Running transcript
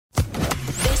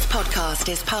podcast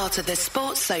is part of the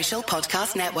Sports Social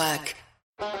Podcast Network.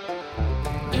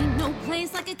 Ain't no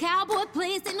place like a cowboy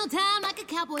place. Ain't no time like a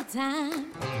cowboy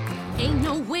time. Ain't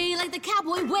no way like the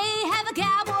cowboy way. Have a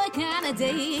cowboy kind of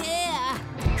day, yeah.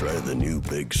 Try the new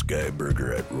Big Sky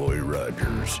Burger at Roy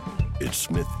Rogers. It's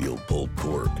Smithfield pulled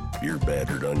pork, beer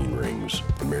battered onion rings,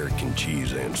 American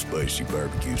cheese, and spicy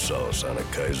barbecue sauce on a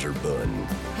Kaiser bun.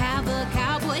 Have a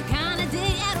cowboy kind of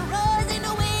day at Roy's. Ain't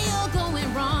no way you're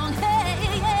going wrong.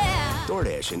 Hey, yeah.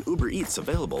 DoorDash and Uber Eats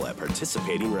available at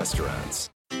participating restaurants.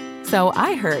 So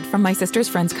I heard from my sister's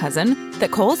friend's cousin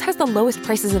that Kohl's has the lowest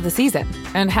prices of the season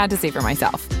and had to see for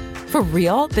myself. For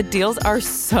real, the deals are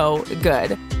so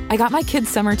good. I got my kids'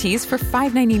 summer tees for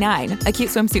 $5.99, a cute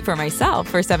swimsuit for myself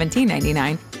for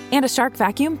 $17.99, and a Shark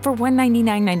vacuum for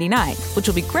 $199.99, which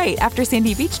will be great after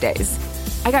Sandy Beach days.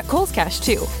 I got Kohl's Cash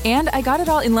too, and I got it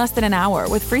all in less than an hour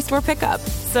with free store pickup.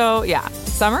 So yeah,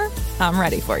 summer, I'm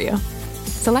ready for you.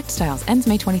 Select styles, ends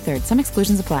May 23rd. Some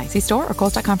exclusions apply. See store or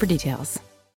Kohls.com for details.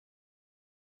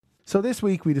 So this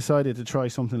week we decided to try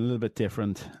something a little bit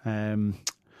different.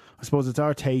 I suppose it's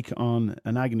our take on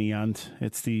an agony aunt.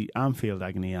 It's the Anfield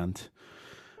agony aunt.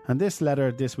 And this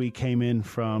letter this week came in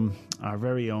from our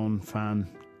very own fan,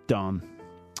 Don.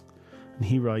 And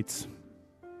he writes,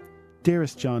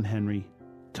 Dearest John Henry,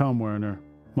 Tom Werner,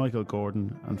 Michael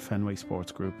Gordon and Fenway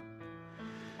Sports Group.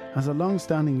 As a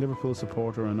long-standing Liverpool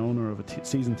supporter and owner of a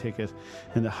season ticket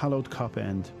in the hallowed Kop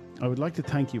End, I would like to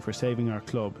thank you for saving our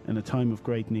club in a time of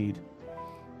great need.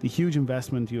 The huge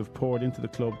investment you have poured into the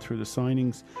club through the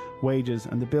signings, wages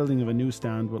and the building of a new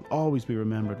stand will always be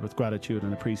remembered with gratitude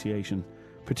and appreciation,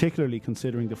 particularly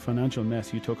considering the financial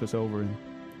mess you took us over in.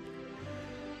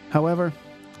 However,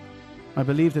 I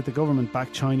believe that the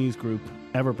government-backed Chinese group,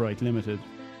 Everbright Limited,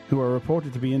 who are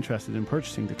reported to be interested in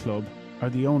purchasing the club, are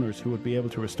the owners who would be able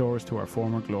to restore us to our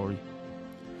former glory.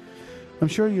 I'm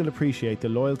sure you'll appreciate the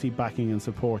loyalty, backing and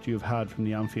support you have had from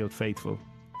the Anfield faithful,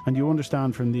 and you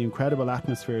understand from the incredible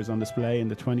atmospheres on display in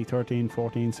the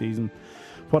 2013-14 season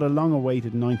what a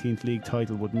long-awaited 19th League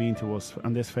title would mean to us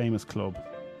and this famous club.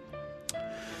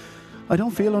 I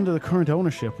don't feel under the current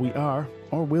ownership we are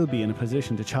or will be in a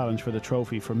position to challenge for the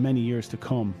trophy for many years to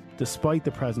come, despite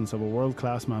the presence of a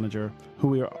world-class manager who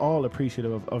we are all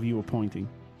appreciative of you appointing.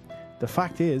 The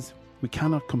fact is, we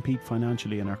cannot compete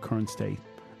financially in our current state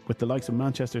with the likes of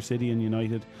Manchester City and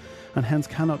United, and hence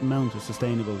cannot mount a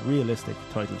sustainable, realistic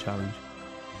title challenge.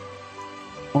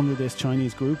 Under this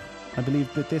Chinese group, I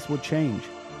believe that this would change.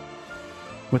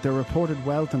 With their reported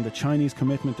wealth and the Chinese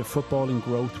commitment to footballing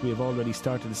growth we have already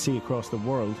started to see across the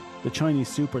world, the Chinese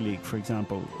Super League, for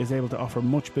example, is able to offer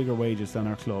much bigger wages than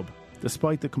our club,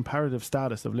 despite the comparative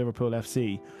status of Liverpool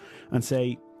FC and,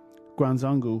 say,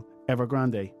 Guangzhou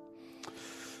Evergrande.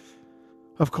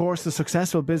 Of course, the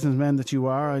successful businessmen that you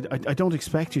are, I don't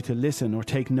expect you to listen or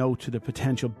take note to the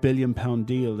potential billion-pound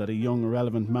deal that a young,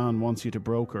 irrelevant man wants you to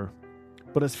broker.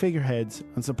 But as figureheads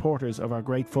and supporters of our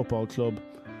great football club,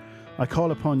 I call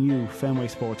upon you, Fenway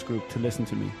Sports Group, to listen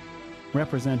to me,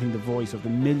 representing the voice of the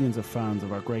millions of fans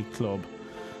of our great club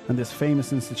and this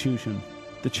famous institution,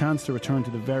 the chance to return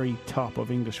to the very top of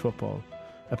English football,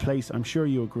 a place I'm sure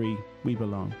you agree we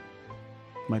belong.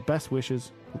 My best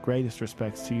wishes and greatest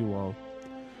respects to you all.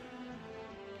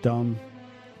 Don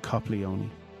Coplioni.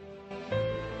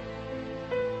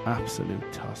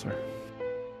 Absolute tosser.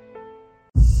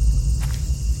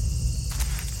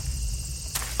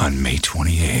 On May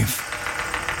 28th,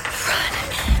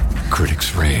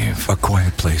 critics rave A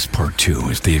Quiet Place Part 2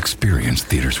 is the experience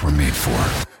theaters were made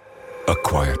for. A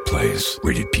Quiet Place,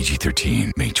 rated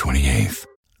PG-13, May 28th.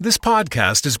 This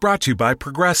podcast is brought to you by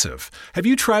Progressive. Have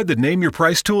you tried the Name Your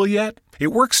Price tool yet?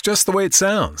 It works just the way it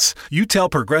sounds. You tell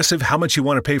Progressive how much you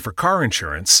want to pay for car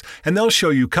insurance, and they'll show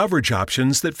you coverage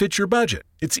options that fit your budget.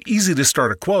 It's easy to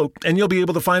start a quote, and you'll be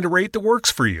able to find a rate that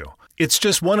works for you. It's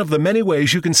just one of the many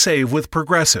ways you can save with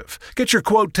Progressive. Get your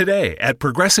quote today at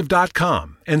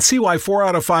Progressive.com and see why 4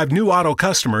 out of 5 new auto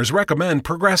customers recommend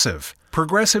Progressive.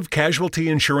 Progressive Casualty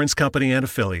Insurance Company and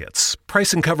Affiliates.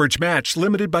 Price and coverage match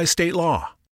limited by state law.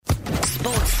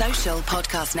 Sports Social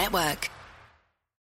Podcast Network.